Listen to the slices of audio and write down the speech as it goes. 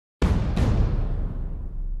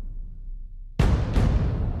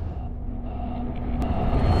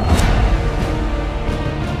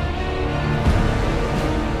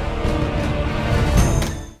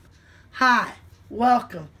Hi,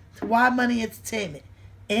 welcome to Wild Money Entertainment.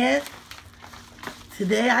 And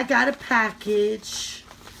today I got a package.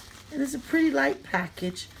 And it's a pretty light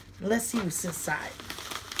package. Let's see what's inside.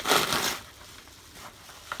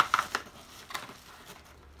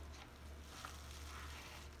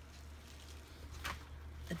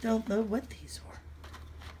 I don't know what these were.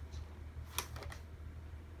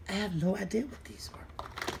 I have no idea what these were.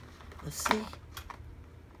 Let's see.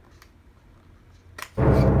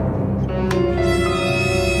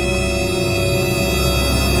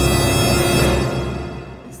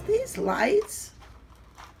 Is these lights?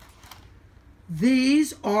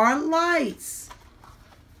 These are lights.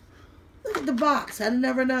 Look at the box. I'd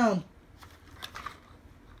never known.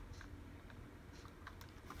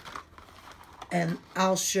 And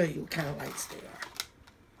I'll show you what kind of lights they are.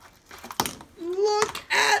 Look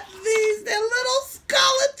at these. They're little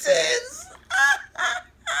skeletons.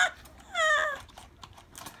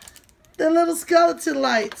 They're little skeleton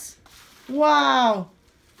lights. Wow.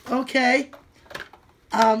 Okay.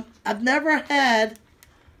 I've never had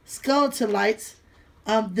skeleton lights.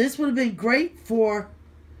 This would have been great for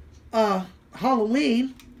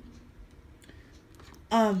Halloween.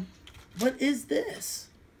 What is this?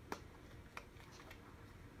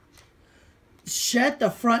 Shut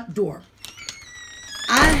the front door.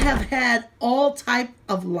 I have had all type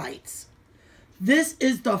of lights. This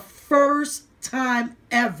is the first time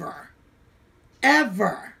ever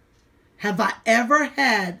have I ever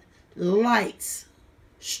had lights,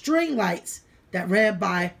 string lights that ran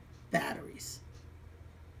by batteries.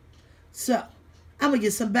 So, I'm going to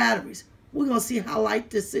get some batteries. We're going to see how light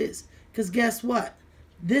this is. Because guess what?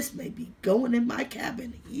 This may be going in my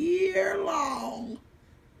cabin year long.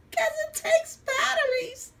 Because it takes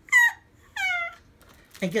batteries.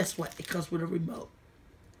 And guess what? It comes with a remote.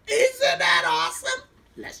 Isn't that awesome?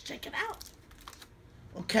 Let's check it out.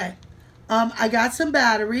 Okay. I got some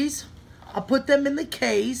batteries. I'll put them in the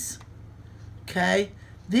case. Okay.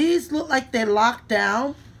 These look like they're locked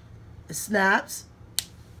down. It snaps.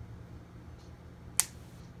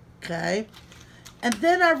 Okay. And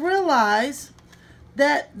then I realized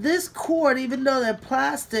that this cord, even though they're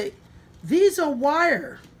plastic, these are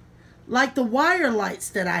wire. Like the wire lights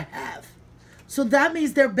that I have. So that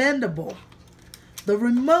means they're bendable. The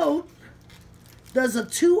remote does a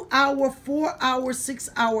 2-hour, 4-hour,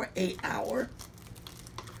 6-hour, 8-hour.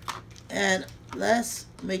 And let's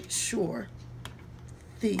make sure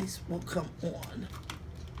these will come on.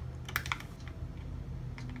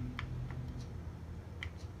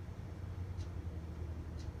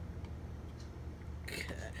 Okay.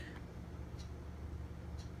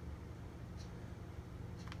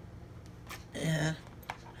 And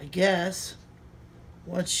I guess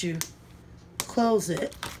once you close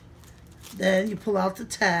it, then you pull out the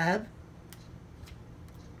tab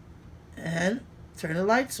and turn the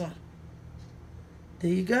lights on. There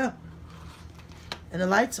you go. And the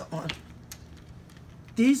lights are on.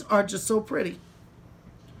 These are just so pretty.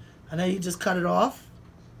 I know you just cut it off.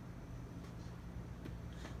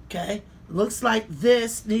 Okay. Looks like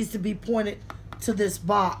this needs to be pointed to this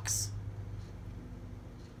box.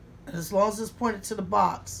 And as long as it's pointed to the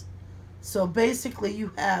box. So basically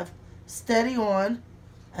you have steady on.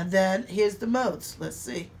 And then here's the modes. Let's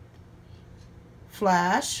see.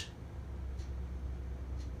 Flash.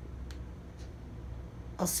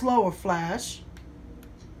 A slower flash.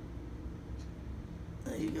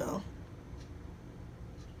 There you go.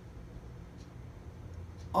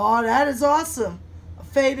 Oh, that is awesome. A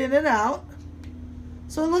fade in and out.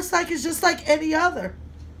 So it looks like it's just like any other.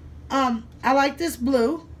 I like this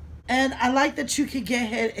blue. And I like that you can get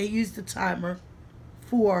ahead and use the timer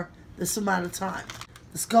for this amount of time.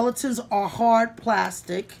 The skeletons are hard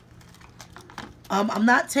plastic. I'm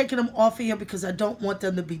not taking them off of here because I don't want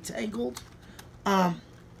them to be tangled.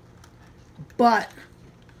 But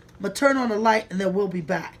I'm going to turn on the light and then we'll be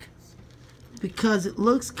back. Because it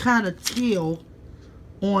looks kind of teal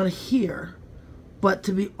on here. But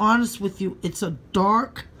to be honest with you, it's a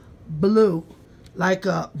dark blue. Like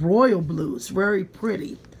a royal blue. It's very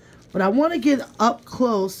pretty. But I want to get up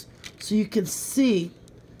close so you can see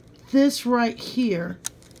this right here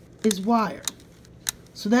is wire.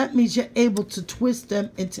 So that means you're able to twist them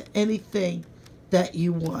into anything that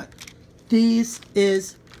you want. This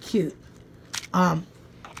is cute.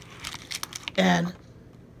 And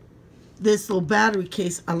this little battery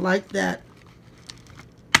case, I like that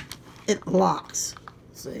it locks.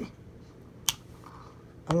 See?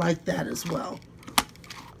 I like that as well.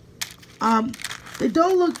 They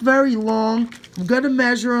don't look very long. I'm going to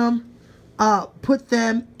measure them. Put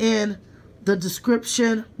them in the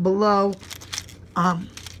description below.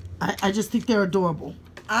 I just think they're adorable.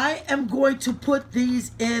 I am going to put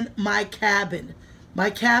these in my cabin. My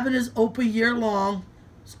cabin is open year long.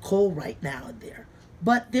 It's cold right now in there,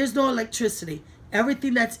 but there's no electricity.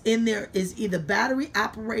 Everything that's in there is either battery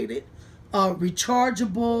operated,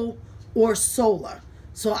 rechargeable, or solar.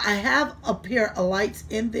 So I have a pair of lights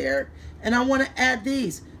in there, and I want to add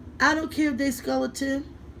these. I don't care if they skeleton.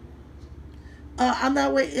 I'm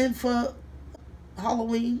not waiting for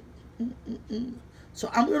Halloween. So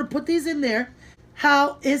I'm going to put these in there.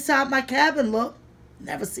 How inside my cabin look.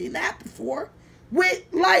 Never seen that before. With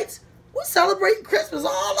lights. We're celebrating Christmas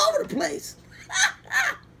all over the place.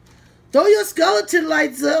 Throw your skeleton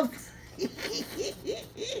lights up.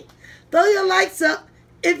 Throw your lights up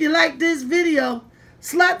if you like this video.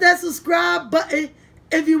 Slap that subscribe button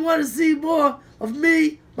if you want to see more of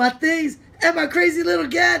me, my things, and my crazy little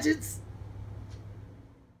gadgets.